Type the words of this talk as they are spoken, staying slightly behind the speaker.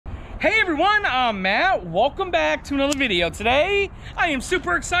Hey everyone, I'm Matt. Welcome back to another video. Today, I am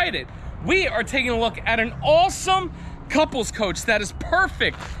super excited. We are taking a look at an awesome couples coach that is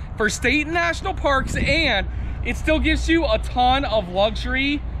perfect for state and national parks, and it still gives you a ton of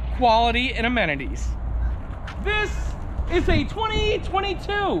luxury, quality, and amenities. This is a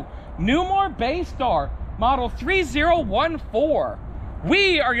 2022 Newmar Baystar model 3014.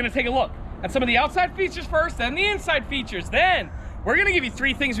 We are gonna take a look at some of the outside features first, then the inside features. Then we're gonna give you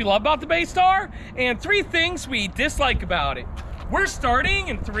 3 things we love about the Baystar and 3 things we dislike about it. We're starting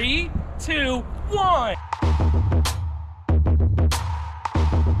in 3, 2, 1.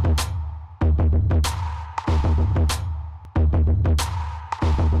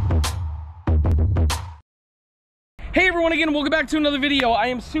 Hey everyone, again, welcome back to another video. I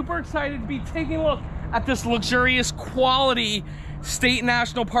am super excited to be taking a look at this luxurious quality state and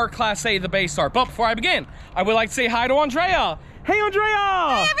national park class A, the Baystar. But before I begin, I would like to say hi to Andrea. Hey Andrea!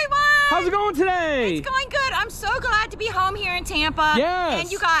 Hey everyone! How's it going today? It's going good. I'm so glad to be home here in Tampa. Yes.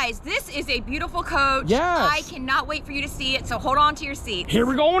 And you guys, this is a beautiful coach. Yes. I cannot wait for you to see it, so hold on to your seats. Here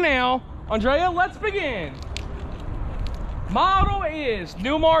we go now. Andrea, let's begin. Model is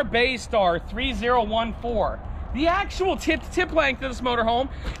Newmar Baystar 3014. The actual tip-to-tip length of this motorhome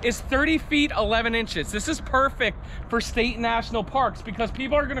is 30 feet 11 inches. This is perfect for state and national parks because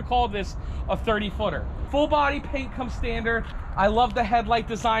people are gonna call this a 30-footer. Full body paint comes standard. I love the headlight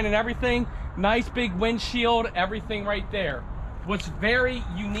design and everything. Nice big windshield, everything right there. What's very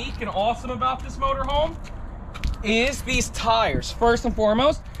unique and awesome about this motorhome is these tires. First and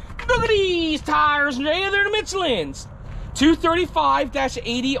foremost, look at these tires, Andrea. They're the Michelin's.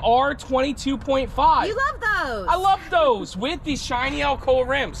 235-80R 22.5. You love those. I love those with these shiny Alcoa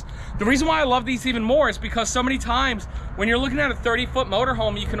rims. The reason why I love these even more is because so many times when you're looking at a 30-foot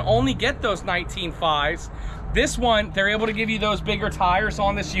motorhome, you can only get those 19.5s. This one, they're able to give you those bigger tires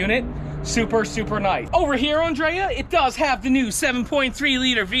on this unit. Super, super nice. Over here, Andrea, it does have the new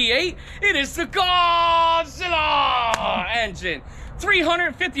 7.3-liter V8. It is the Godzilla engine.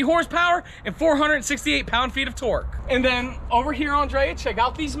 350 horsepower and 468 pound-feet of torque. And then over here, Andrea, check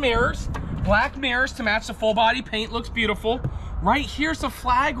out these mirrors. Black mirrors to match the full body paint, looks beautiful. Right here's a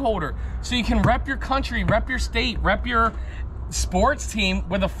flag holder, so you can rep your country, rep your state, rep your sports team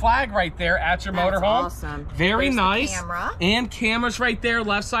with a flag right there at your motorhome. Awesome. Very There's nice. the camera. And cameras right there,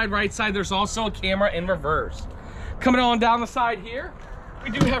 left side, right side. There's also a camera in reverse. Coming on down the side here,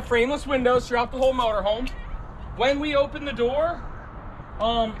 we do have frameless windows throughout the whole motorhome. When we open the door,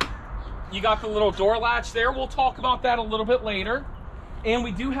 you got the little door latch there. We'll talk about that a little bit later. And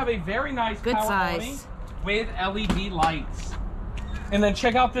we do have a very nice Good power size awning with LED lights. And then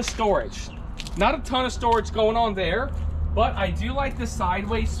check out this storage. Not a ton of storage going on there, but I do like the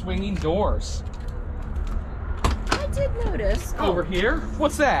sideways swinging doors. I did notice. Over here,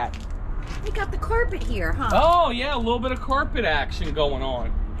 what's that? We got the carpet here, huh? Oh yeah, a little bit of carpet action going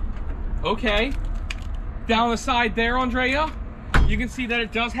on. Okay. Down the side there, Andrea, you can see that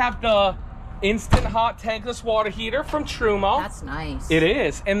it does have the instant hot tankless water heater from Truma. That's nice. It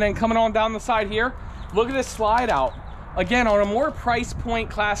is. And then coming on down the side here, look at this slide out. Again, on a more price point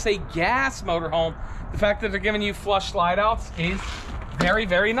Class A gas motorhome, the fact that they're giving you flush slide outs is very,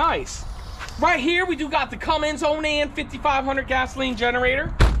 very nice. Right here, we do got the Cummins Onan 5500 gasoline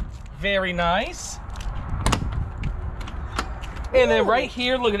generator. Very nice. And then right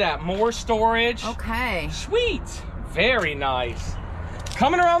here, look at that, more storage. Okay. Sweet. Very nice.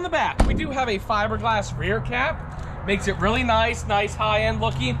 Coming around the back, we do have a fiberglass rear cap. Makes it really nice, high-end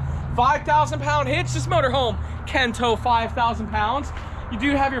looking. 5,000 pound hitch. This motorhome can tow 5,000 pounds. You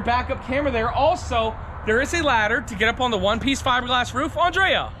do have your backup camera there. Also, there is a ladder to get up on the one-piece fiberglass roof.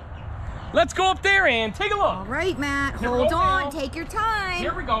 Andrea, let's go up there and take a look. All right, Matt, Here hold on, now. take your time.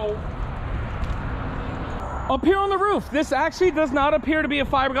 Here we go. Up here on the roof, this actually does not appear to be a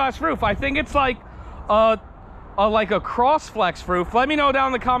fiberglass roof. I think it's like a cross flex roof. Let me know down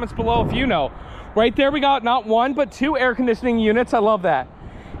in the comments below if you know. Right there we got not 1 but 2 air conditioning units. I love that.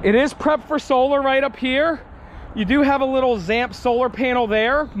 It is prepped for solar right up here. You do have a little Zamp solar panel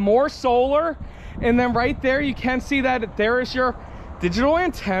there, more solar. And then right there you can see that there is your digital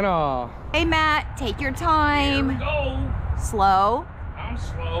antenna. Hey Matt, take your time. Here we go. Slow. I'm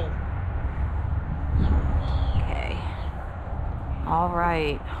slow. Okay. All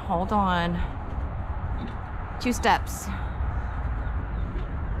right, hold on. 2 steps.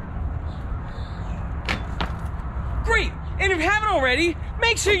 Great, and if you haven't already,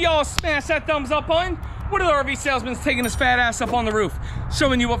 make sure y'all smash that thumbs up button. What are the RV salesmen taking his fat ass up on the roof,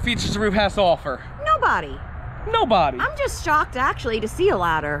 showing you what features the roof has to offer? Nobody. Nobody. I'm just shocked actually to see a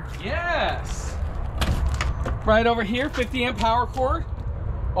ladder. Yes. Right over here, 50 amp power cord.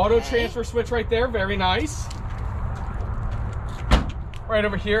 Auto transfer switch right there, very nice. Right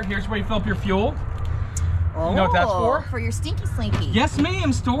over here, here's where you fill up your fuel. Oh, you know what that's for? For your stinky slinky. Yes,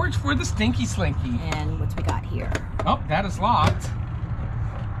 ma'am, storage for the stinky slinky. And what's we got here? Oh, that is locked.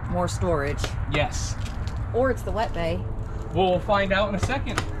 More storage. Yes. Or it's the wet bay. We'll find out in a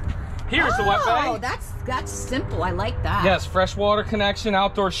second. Here's the wet bay. Oh, that's simple. I like that. Yes, fresh water connection,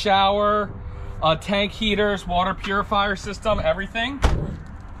 outdoor shower, tank heaters, water purifier system, everything.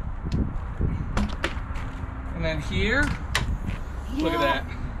 And then here, look at that.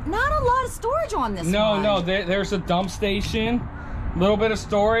 Not a lot of storage on this one. No, there's a dump station, a little bit of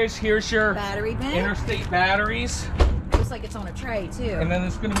storage. Here's your battery bin. interstate batteries. Looks like it's on a tray too. And then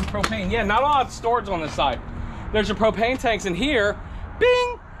it's gonna be propane. Yeah, not a lot of storage on this side. There's your propane tanks in here.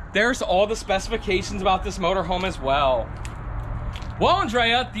 Bing! There's all the specifications about this motorhome as well. Well,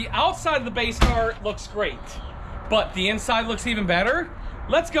 Andrea, the outside of the Baystar looks great, but the inside looks even better.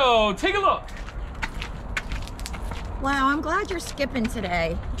 Let's go take a look. Wow, I'm glad you're skipping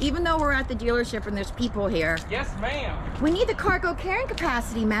today. Even though we're at the dealership and there's people here. Yes, ma'am. We need the cargo carrying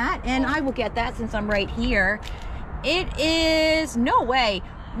capacity, Matt, and I will get that since I'm right here. It is, no way,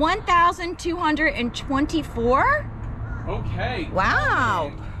 1,224? Okay.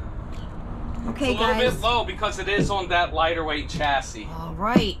 Wow. Okay, it's a little guys. bit low because it is on that lighter weight chassis. All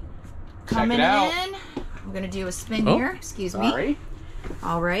right. Coming it out. in. I'm going to do a spin here. Excuse me.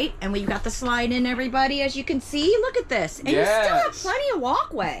 All right. And we've got the slide in, everybody, as you can see. Look at this. And you still have plenty of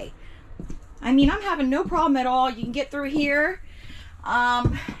walkway. I mean, I'm having no problem at all. You can get through here.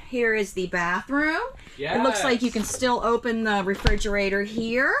 Here is the bathroom. Yes. It looks like you can still open the refrigerator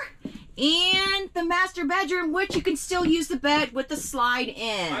here. And the master bedroom, which you can still use the bed with the slide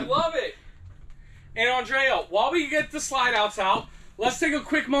in. I love it. And Andrea, while we get the slide outs out, let's take a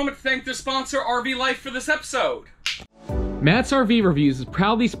quick moment to thank the sponsor, RV Life, for this episode. Matt's RV Reviews is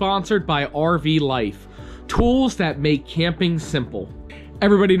proudly sponsored by RV Life, tools that make camping simple.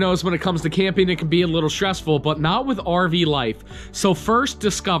 Everybody knows when it comes to camping, it can be a little stressful, but not with RV Life. So first,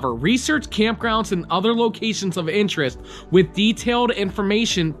 discover, research campgrounds and other locations of interest with detailed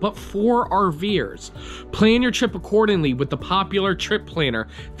information, but for RVers. Plan your trip accordingly with the popular Trip Planner.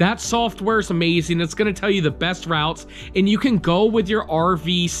 That software is amazing. It's going to tell you the best routes, and you can go with your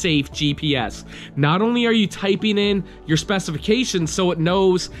RV Safe GPS. Not only are you typing in your specifications so it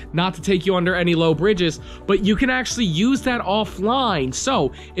knows not to take you under any low bridges, but you can actually use that offline. So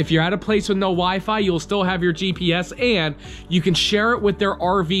if you're at a place with no Wi-Fi, you'll still have your GPS, and you can share it with their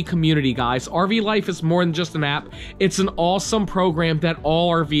RV community, guys. RV Life is more than just an app. It's an awesome program that all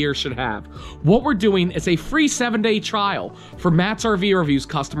RVers should have. What we're doing is a free 7-day trial for Matt's RV Reviews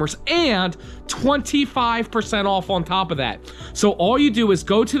customers and 25% off on top of that. So all you do is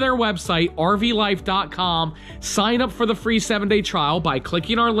go to their website, rvlife.com, sign up for the free 7-day trial by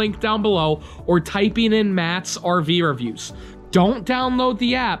clicking our link down below or typing in Matt's RV Reviews. Don't download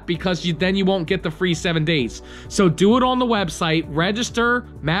the app because then you won't get the free 7 days. So do it on the website, register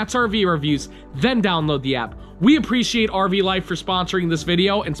Matt's RV Reviews, then download the app. We appreciate RV Life for sponsoring this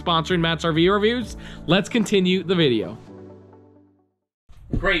video and sponsoring Matt's RV Reviews. Let's continue the video.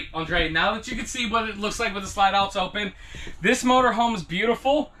 Great, Andre, now that you can see what it looks like with the slide outs open, this motorhome is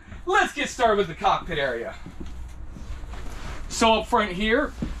beautiful. Let's get started with the cockpit area. So up front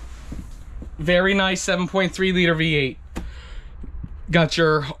here, very nice 7.3 liter V8. Got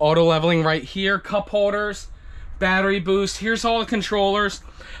your auto leveling right here, cup holders, battery boost. Here's all the controllers.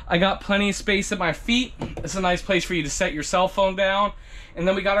 I got plenty of space at my feet. It's a nice place for you to set your cell phone down. And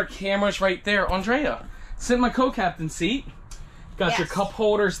then we got our cameras right there. Andrea, sit in my co-captain seat. Got your cup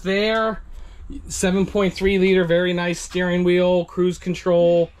holders there. 7.3 liter, very nice steering wheel, cruise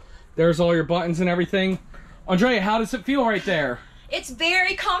control. There's all your buttons and everything. Andrea, how does it feel right there? It's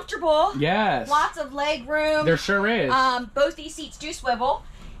very comfortable. Yes. Lots of leg room. There sure is. Both these seats do swivel.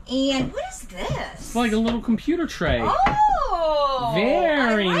 And what is this? It's like a little computer tray. Oh!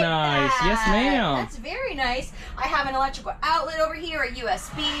 Very I like nice. that. Yes, ma'am. That's very nice. I have an electrical outlet over here, a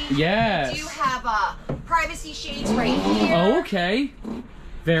USB. Yes. I do have privacy shades right here. Okay.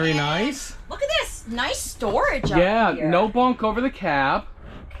 Very nice. Look at this. Nice storage up Yeah, here. no bunk over the cab.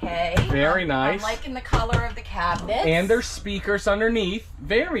 Okay. Very nice. I'm liking the color of the cabinets. And there's speakers underneath.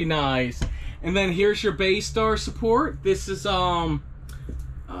 Very nice. And then here's your Baystar support. This is,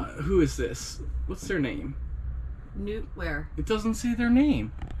 who is this? What's their name? Where? It doesn't say their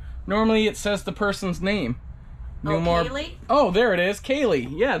name. Normally it says the person's name. Newmar. Kaylee? Oh, there it is.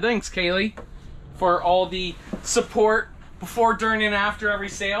 Kaylee. Yeah, thanks, Kaylee, for all the support before, during, and after every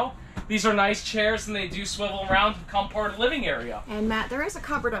sale. These are nice chairs, and they do swivel around to become part of the living area. And Matt, there is a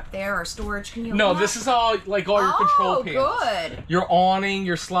cupboard up there, or storage. Can you? No, this is all like all your control panels. Oh, good. Your awning,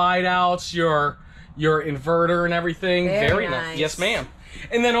 your slide outs, your inverter and everything. Very nice. Yes, ma'am.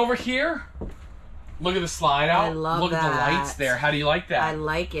 And then over here, look at the slide out. I love Look that. at the lights there. How do you like that? I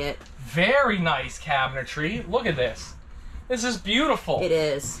like it. Very nice cabinetry. Look at this. This is beautiful. It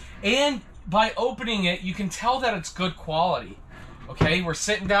is. And by opening it, you can tell that it's good quality. Okay, we're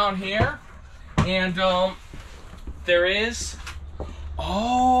sitting down here, and there is,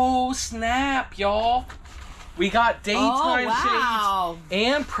 oh snap, y'all. We got daytime shades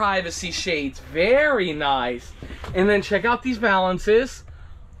and privacy shades. Very nice. And then check out these valances.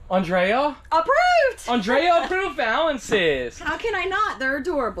 Andrea? Approved! Andrea approved valances. How can I not? They're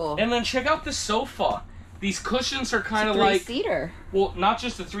adorable. And then check out the sofa. These cushions are kind of like three-seater. Well, not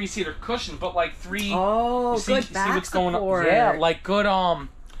just a three-seater cushion, but like three. Oh, good back support. Yeah, like good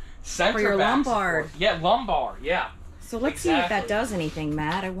center for your back lumbar. Support. Yeah, lumbar. Yeah. So let's see if that does anything,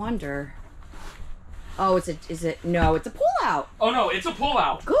 Matt. I wonder. Oh, is it? No, it's a pull-out. Oh no, it's a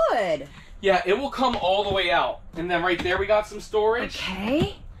pull-out. Good. Yeah, it will come all the way out, and then right there we got some storage.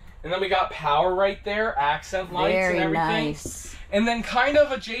 Okay. And then we got power right there, accent lights and everything. Very nice. And then kind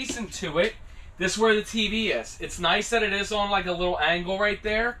of adjacent to it. This is where the TV is. It's nice that it is on like a little angle right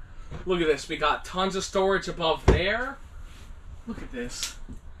there. Look at this. We got tons of storage above there. Look at this.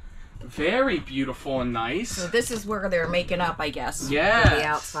 Very beautiful and nice. So this is where they're making up, I guess. Yes. For the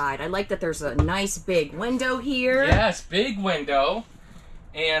outside. I like that there's a nice big window here. Yes, big window.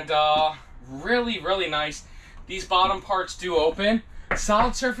 And really, really nice. These bottom parts do open.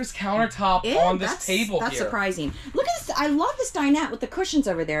 Solid surface countertop on this table here. That's surprising. Look at this. I love this dinette with the cushions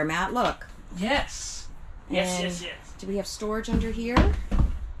over there, Matt. Look. Yes. Yes. Do we have storage under here?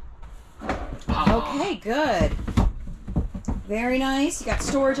 Okay, good. Very nice. You got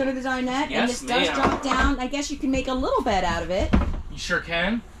storage under the dinette. Yes, and this does drop down. I guess you can make a little bed out of it. You sure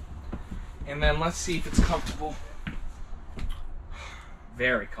can. And then let's see if it's comfortable.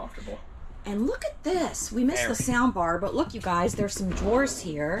 Very comfortable. And look at this. We missed the sound bar, but look, you guys, there's some drawers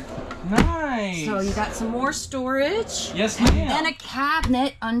here. Nice. So you got some more storage. Yes, ma'am. And a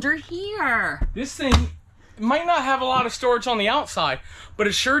cabinet under here. This thing might not have a lot of storage on the outside, but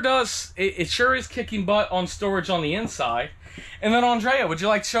it sure does. It sure is kicking butt on storage on the inside. And then, Andrea, would you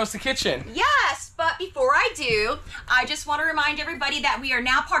like to show us the kitchen? Yes, but before I do, I just want to remind everybody that we are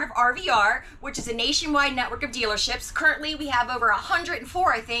now part of RVR, which is a nationwide network of dealerships. Currently, we have over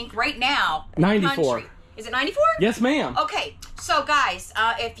 104, I think, right now. 94. Is it 94? Yes, ma'am. Okay, so guys,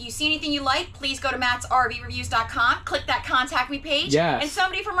 if you see anything you like, please go to mattsrvreviews.com, click that contact me page, and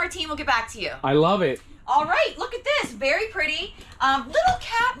somebody from our team will get back to you. I love it. All right, look at this. Very pretty.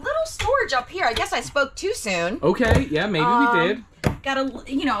 Little storage up here. I guess I spoke too soon. Okay, yeah, maybe we did. Got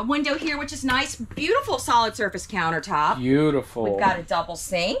a window here, which is nice. Beautiful solid surface countertop. Beautiful. We've got a double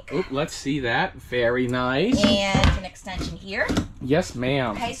sink. Oop, let's see that. Very nice. And an extension here. Yes,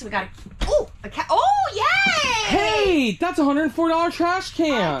 ma'am. Okay, so we got yay! Hey, that's a $104 trash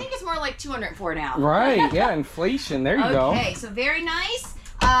can. I think it's more like $204 now. Right, yeah, inflation. There you go. Okay, so very nice.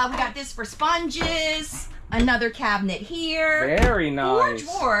 We got this for sponges. Another cabinet here. Very nice.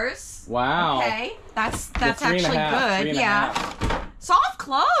 4 drawers. Wow. Okay, that's actually good. Yeah. Soft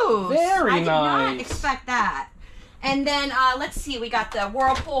clothes. Very nice. I did not expect that. And then let's see, we got the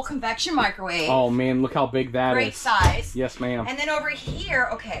Whirlpool convection microwave. Oh man, look how big that is. Great size. Yes, ma'am. And then over here,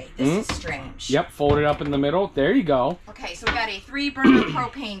 okay, this is strange. Yep, fold it up in the middle. There you go. Okay, so we got a 3-burner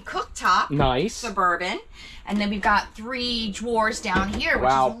propane cooktop. Nice. Suburban. And then we've got 3 drawers down here,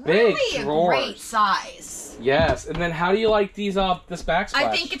 which is big really drawers. a great size. Yes, and then how do you like these this backsplash?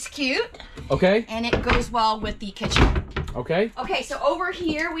 I think it's cute. Okay. And it goes well with the kitchen. Okay. Okay, so over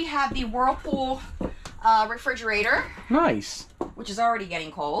here we have the Whirlpool refrigerator. Nice. Which is already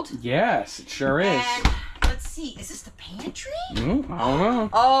getting cold. Yes, it sure is. And let's see, is this the pantry? I don't know.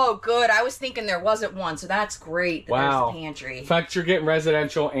 Oh, good. I was thinking there wasn't one, so that's great that there's the pantry. In fact, you're getting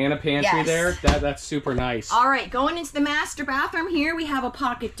residential and a pantry there. That's super nice. All right, going into the master bathroom here, we have a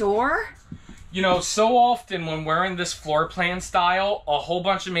pocket door. You know, so often when we're in this floor plan style, a whole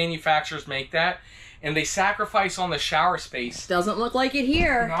bunch of manufacturers make that, and they sacrifice on the shower space. Doesn't look like it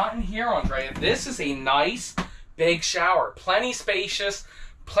here. Not in here, Andrea. This is a nice, big shower. Plenty spacious,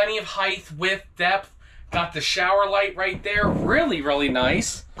 plenty of height, width, depth. Got the shower light right there. Really, really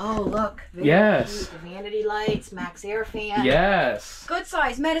nice. Oh, look. Yes. Cute. Vanity lights, max air fan. Yes. Good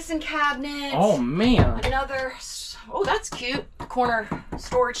size medicine cabinet. Oh, man. Another... Oh, that's cute. Corner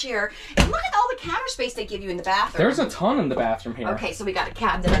storage here. And look at all the counter space they give you in the bathroom. There's a ton in the bathroom here. Okay, so we got a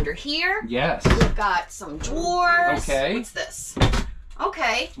cabinet under here. Yes. We've got some drawers. Okay. What's this?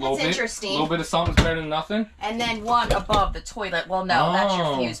 Okay, that's interesting. A little bit of something's better than nothing. And then one above the toilet. Well, no, that's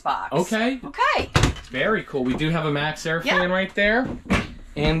your fuse box. Okay. Okay. Very cool. We do have a Max Air fan right there.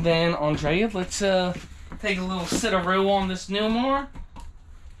 And then, Andrea, let's take a little sit-a-roo on this Newmar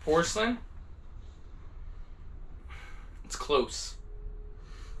porcelain. It's close.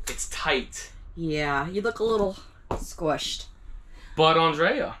 It's tight. Yeah, you look a little squished. But,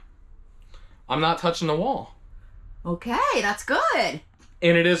 Andrea, I'm not touching the wall. Okay, that's good.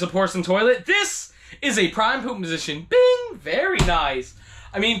 And it is a porcelain toilet. This is a prime poop position. Bing! Very nice.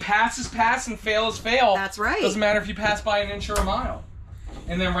 I mean, pass is pass and fail is fail. That's right. Doesn't matter if you pass by an inch or a mile.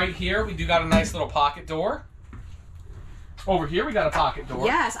 And then right here, we do got a nice little pocket door. Over here, we got a pocket door.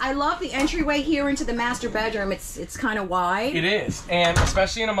 Yes, I love the entryway here into the master bedroom. It's kind of wide. It is. And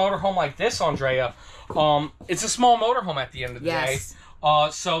especially in a motorhome like this, Andrea, it's a small motorhome at the end of the day.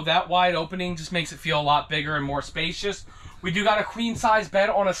 So that wide opening just makes it feel a lot bigger and more spacious. We do got a queen-size bed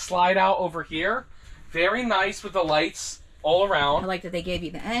on a slide-out over here. Very nice with the lights all around. I like that they gave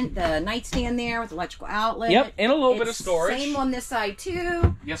you the nightstand there with electrical outlet. Yep, and a little bit of storage. Same on this side,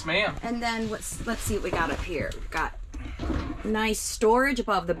 too. Yes, ma'am. And then let's see what we got up here. We've got nice storage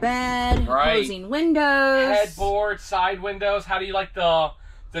above the bed. Right. Opposing windows. Headboard, side windows. How do you like the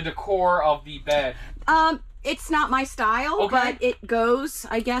decor of the bed? It's not my style, but it goes,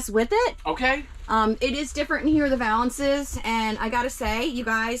 I guess, with it. Okay. It is different in here, the valances, and I gotta say, you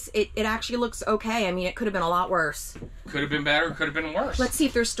guys, it actually looks okay. I mean, it could have been a lot worse. Could have been better, could have been worse. Let's see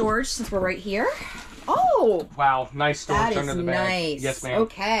if there's storage since we're right here. Oh! Wow, nice storage under the bed. That is nice. Yes, ma'am.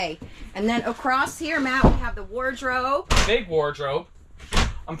 Okay. And then across here, Matt, we have the wardrobe. Big wardrobe.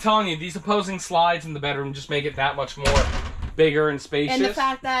 I'm telling you, these opposing slides in the bedroom just make it that much more bigger and spacious. And the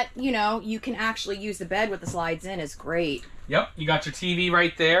fact that, you know, you can actually use the bed with the slides in is great. Yep, you got your TV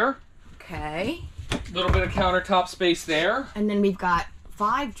right there. Okay. A little bit of countertop space there. And then we've got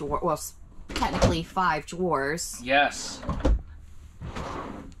 5 drawers. Well, technically 5 drawers. Yes.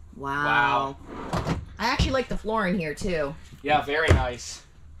 Wow. I actually like the floor in here, too. Yeah, very nice.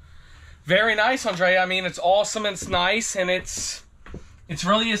 Very nice, Andrea. I mean, it's awesome, it's nice, and it's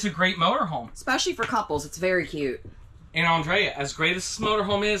really is a great motorhome. Especially for couples. It's very cute. And Andrea, as great as this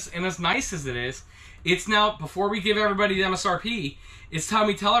motorhome is, and as nice as it is, it's now, before we give everybody the MSRP, it's time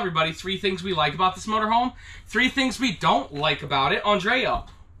we tell everybody 3 things we like about this motorhome, 3 things we don't like about it. Andrea,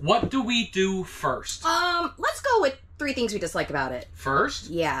 what do we do first? Let's go with 3 things we dislike about it. First?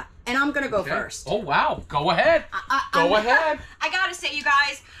 Yeah, and I'm gonna go first. Oh, wow. Go ahead. Go ahead. I gotta say, you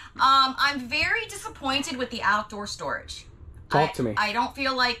guys, I'm very disappointed with the outdoor storage. Talk to me. I don't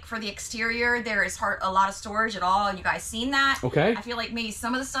feel like for the exterior there is a lot of storage at all. You guys seen that? Okay. I feel like maybe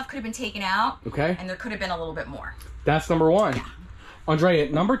some of the stuff could have been taken out. Okay. And there could have been a little bit more. That's number 1. Yeah. Andrea,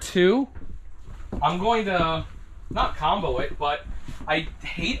 number 2, I'm going to not combo it, but I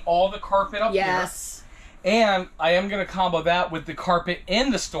hate all the carpet up here. Yes. And I am going to combo that with the carpet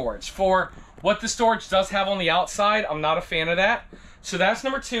in the storage. For what the storage does have on the outside, I'm not a fan of that. So that's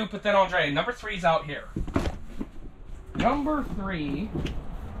number 2, but then Andrea, number 3 is out here. Number 3,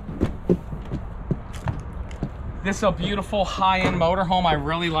 this is a beautiful high-end motorhome. I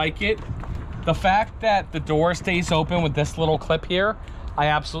really like it. The fact that the door stays open with this little clip here, I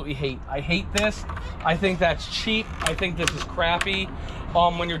absolutely hate. I hate this. I think that's cheap. I think this is crappy.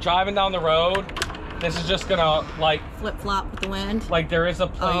 When you're driving down the road, this is just gonna like flip-flop with the wind. Like there is a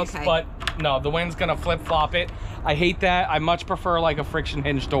place, but no, the wind's gonna flip-flop it. I hate that. I much prefer like a friction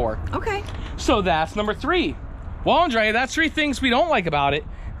hinge door. Okay. So that's number 3. Well, Andrea, that's 3 things we don't like about it.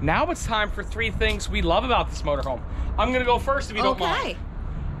 Now it's time for 3 things we love about this motorhome. I'm gonna go first if you don't mind.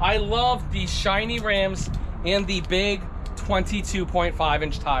 I love the shiny rims and the big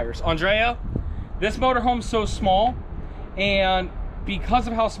 22.5-inch tires. Andrea, this motorhome's so small, and because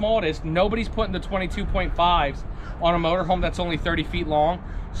of how small it is, nobody's putting the 22.5s on a motorhome that's only 30 feet long.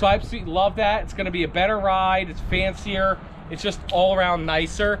 So I absolutely love that. It's gonna be a better ride, it's fancier, it's just all around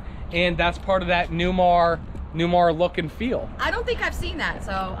nicer, and that's part of that Newmar look and feel. I don't think I've seen that,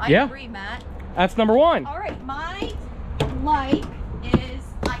 so I agree, Matt. That's number 1. All right, my like is,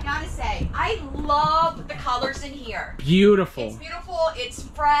 I gotta say, I love the colors in here. Beautiful. It's beautiful, it's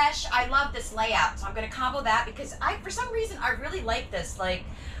fresh. I love this layout, so I'm gonna combo that because for some reason, I really like this, like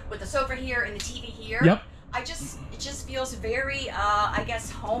with the sofa here and the TV here. Yep. It just feels very, I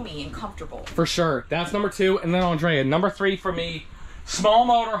guess, homey and comfortable. For sure. That's number 2. And then Andrea, number 3 for me, small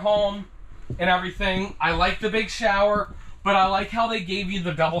motorhome and everything. I like the big shower, but I like how they gave you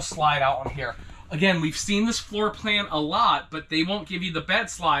the double slide out on here. Again, we've seen this floor plan a lot, but they won't give you the bed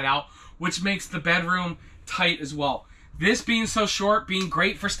slide out, which makes the bedroom tight as well. This being so short, being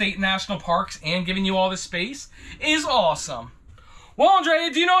great for state and national parks and giving you all this space is awesome. Well, Andrea,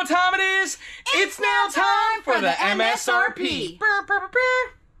 do you know what time it is? It's now time for the MSRP.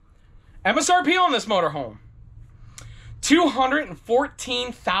 MSRP on this motorhome.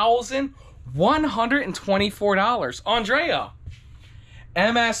 $214,124. Andrea,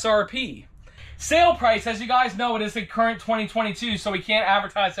 MSRP. Sale price, as you guys know, it is the current 2022, so we can't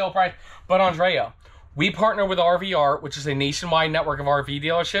advertise sale price. But Andrea, we partner with RVR, which is a nationwide network of RV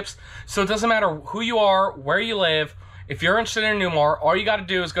dealerships. So it doesn't matter who you are, where you live. If you're interested in Newmar, all you got to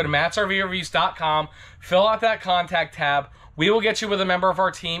do is go to mattsrvreviews.com, fill out that contact tab. We will get you with a member of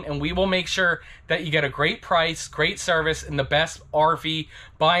our team, and we will make sure that you get a great price, great service, and the best RV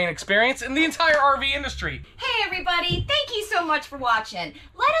buying experience in the entire RV industry. Hey everybody, thank you so much for watching.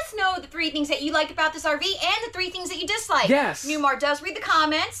 Let us know the 3 things that you like about this RV and the 3 things that you dislike. Yes. Newmar does read the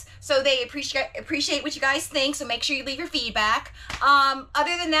comments, so they appreciate what you guys think, so make sure you leave your feedback.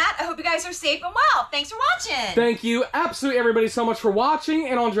 Other than that, I hope you guys are safe and well. Thanks for watching. Thank you, absolutely everybody, so much for watching,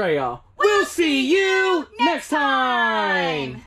 and Andrea, we'll see you next time.